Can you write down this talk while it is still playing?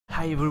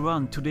Hi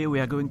everyone, today we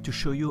are going to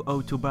show you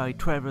how to buy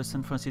Driver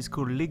San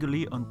Francisco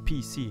legally on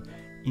PC.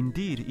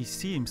 Indeed, it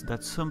seems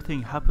that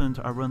something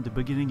happened around the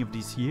beginning of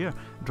this year.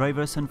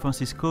 Driver San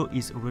Francisco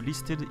is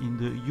relisted in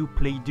the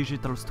Uplay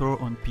digital store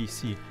on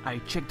PC. I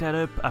checked that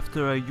up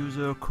after a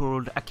user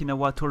called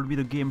Akinawa told me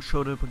the game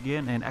showed up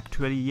again, and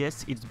actually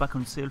yes, it's back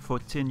on sale for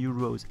 10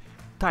 euros.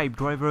 Type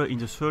Driver in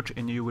the search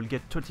and you will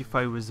get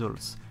 35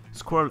 results.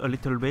 Scroll a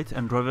little bit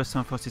and Driver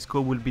San Francisco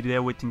will be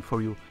there waiting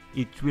for you.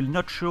 It will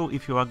not show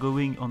if you are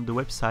going on the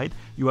website,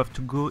 you have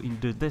to go in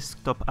the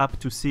desktop app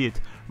to see it.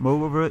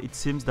 Moreover, it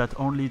seems that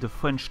only the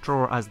French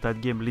store has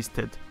that game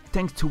listed.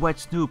 Thanks to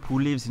Whitesnoop, who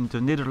lives in the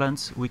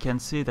Netherlands, we can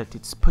say that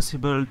it's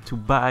possible to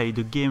buy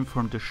the game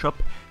from the shop,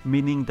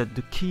 meaning that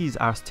the keys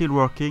are still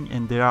working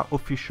and they are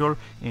official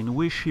and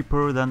way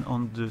cheaper than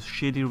on the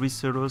shady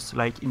resellers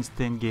like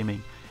Instant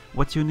Gaming.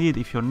 What you need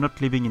if you're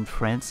not living in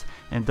France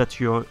and that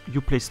your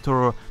Uplay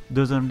store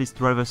doesn't list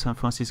Driver San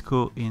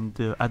Francisco in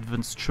the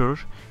advanced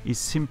search is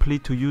simply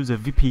to use a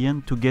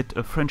VPN to get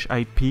a French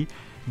IP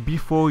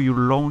before you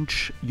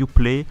launch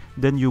Uplay,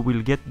 then you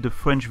will get the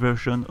French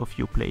version of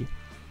Uplay.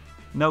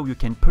 Now you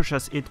can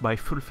purchase it by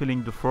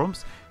fulfilling the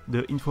forms.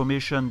 The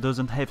information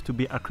doesn't have to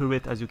be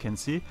accurate, as you can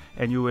see,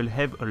 and you will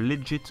have a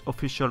legit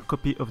official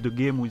copy of the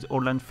game with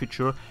online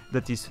feature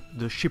that is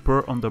the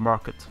cheaper on the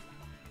market.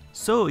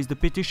 So is the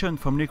petition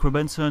from Nick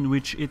Robinson,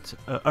 which hit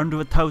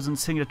 100,000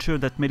 signatures,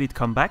 that made it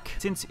come back.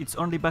 Since it's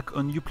only back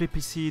on Uplay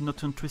PC,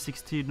 not on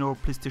 360 nor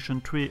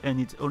PlayStation 3,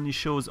 and it only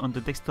shows on the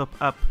desktop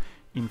app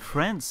in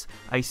France,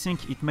 I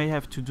think it may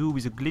have to do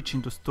with a glitch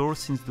in the store,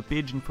 since the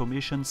page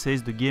information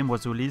says the game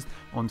was released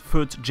on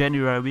 3rd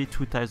January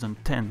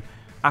 2010.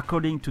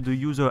 According to the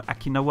user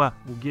Akinawa,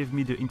 who gave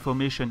me the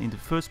information in the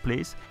first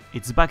place,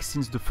 it's back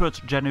since the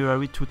 3rd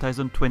January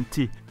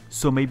 2020.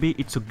 So maybe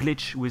it's a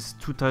glitch with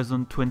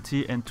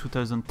 2020 and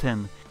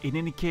 2010. In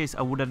any case,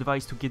 I would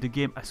advise to get the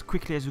game as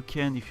quickly as you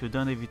can if you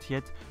don't have it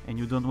yet and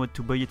you don't want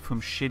to buy it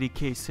from shady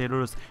case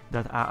sellers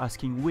that are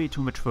asking way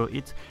too much for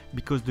it,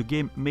 because the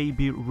game may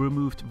be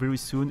removed very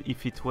soon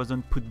if it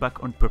wasn't put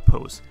back on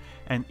purpose.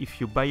 And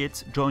if you buy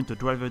it, join the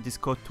Driver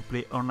Discord to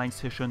play online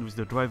session with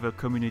the Driver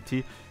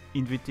community,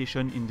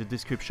 invitation in the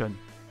description.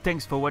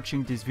 Thanks for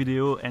watching this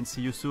video and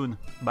see you soon.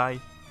 Bye!